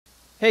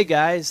Hey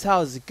guys,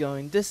 how's it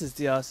going? This is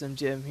the Awesome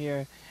Jim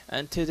here,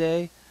 and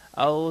today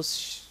I will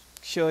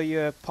show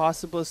you a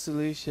possible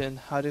solution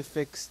how to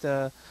fix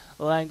the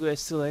language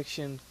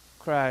selection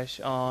crash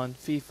on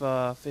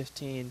FIFA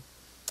 15.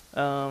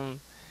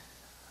 Um,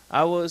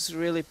 I was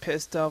really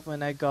pissed off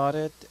when I got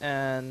it,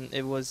 and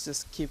it was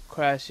just keep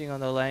crashing on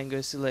the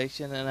language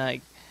selection, and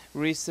I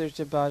researched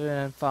about it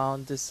and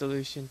found the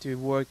solution to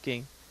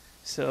working.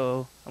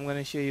 So I'm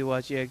gonna show you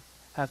what you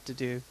have to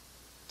do.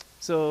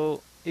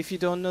 So if you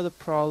don't know the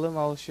problem,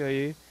 I'll show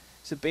you.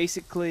 So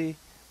basically,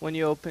 when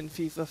you open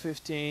FIFA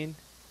 15,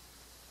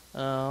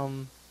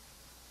 um,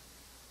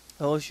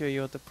 I'll show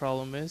you what the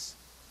problem is.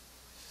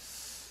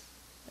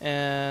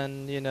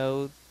 And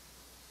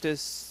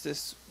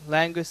this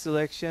language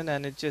selection,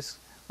 and it just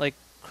like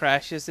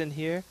crashes in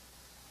here.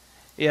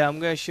 Yeah, I'm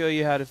gonna show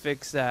you how to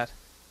fix that.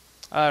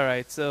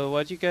 Alright, so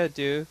what you gotta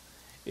do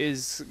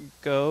is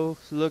go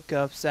look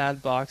up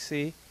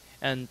Sandboxy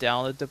and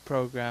download the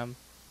program.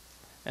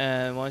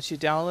 And once you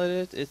download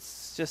it,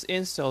 it's just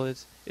install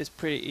it. It's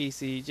pretty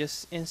easy.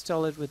 Just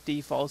install it with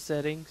default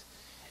settings,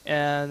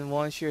 and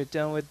once you're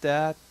done with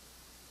that,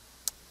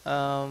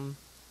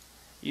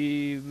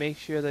 you make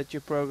sure that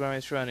your program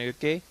is running.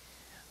 Okay.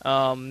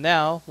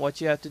 Now what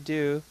you have to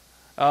do.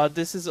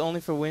 This is only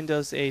for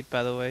Windows 8,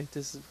 by the way.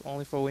 This is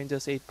only for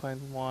Windows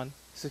 8.1,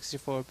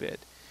 64-bit.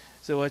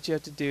 So what you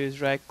have to do is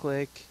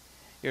right-click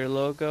your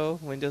logo,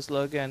 Windows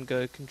logo, and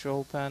go to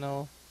Control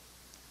Panel.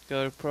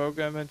 Go to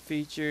Program and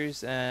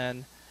Features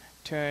and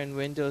turn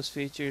Windows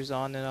features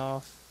on and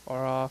off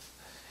or off,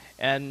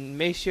 and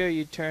make sure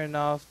you turn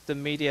off the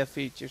media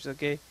features.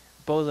 Okay,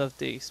 both of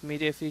these,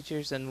 media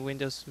features and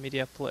Windows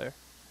Media Player.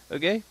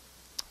 Okay,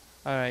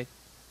 alright,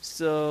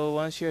 so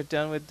once you're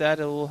done with that,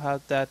 it will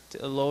have that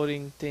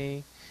loading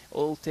thing. It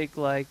will take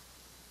like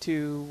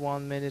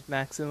 1 minute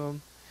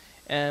maximum,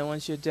 and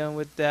once you're done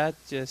with that,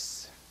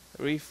 just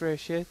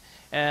refresh it,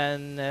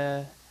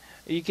 and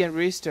you can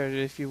restart it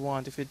if you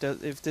want.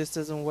 If this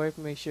doesn't work,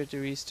 make sure to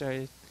restart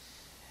it.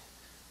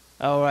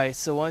 Alright,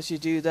 so once you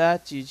do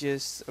that, you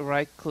just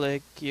right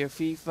click your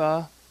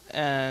FIFA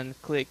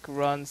and click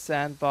Run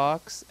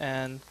Sandbox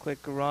and click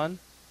Run,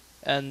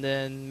 and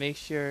then make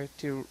sure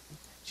to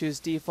choose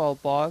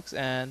default box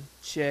and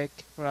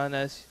check Run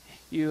as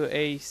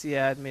UAC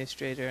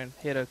administrator and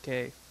hit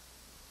OK.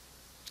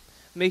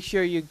 Make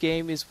sure your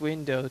game is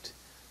windowed,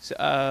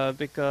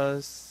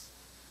 because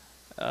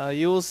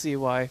you will see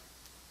why.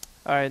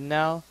 Alright,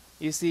 now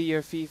you see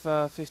your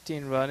FIFA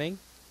 15 running.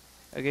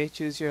 Okay,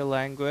 choose your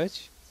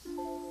language,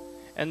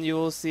 and you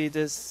will see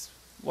this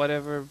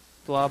whatever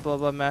blah blah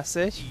blah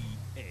message,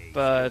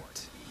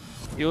 but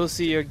you will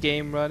see your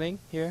game running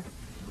here.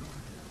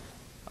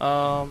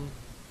 I'll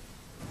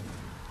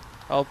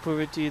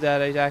prove it to you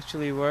that it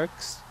actually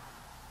works.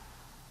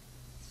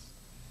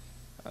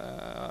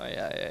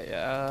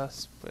 Yeah.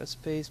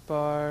 Space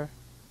bar.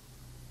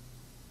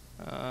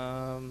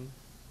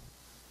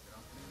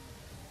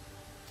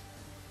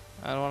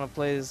 I don't want to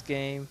play this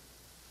game,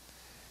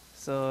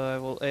 so I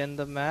will end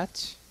the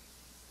match,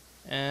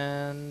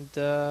 and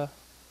yeah,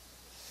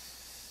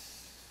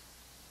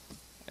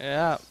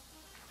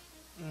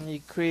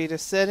 you create a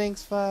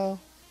settings file,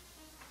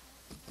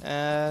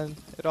 and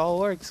it all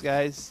works,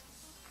 guys.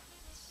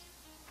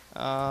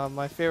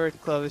 My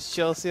favorite club is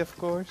Chelsea, of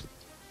course,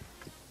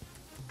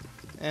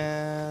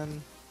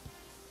 and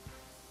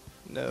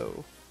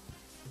no.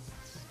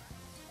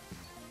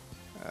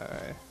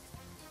 Alright.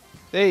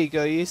 There you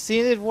go. You've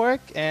seen it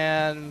work,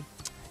 and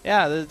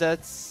yeah,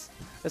 that's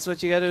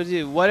what you gotta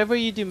do. Whatever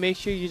you do, make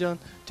sure you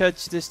don't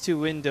touch these two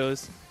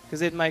windows,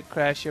 because it might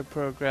crash your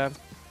program.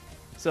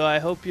 So I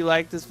hope you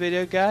like this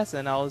video, guys,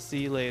 and I'll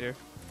see you later.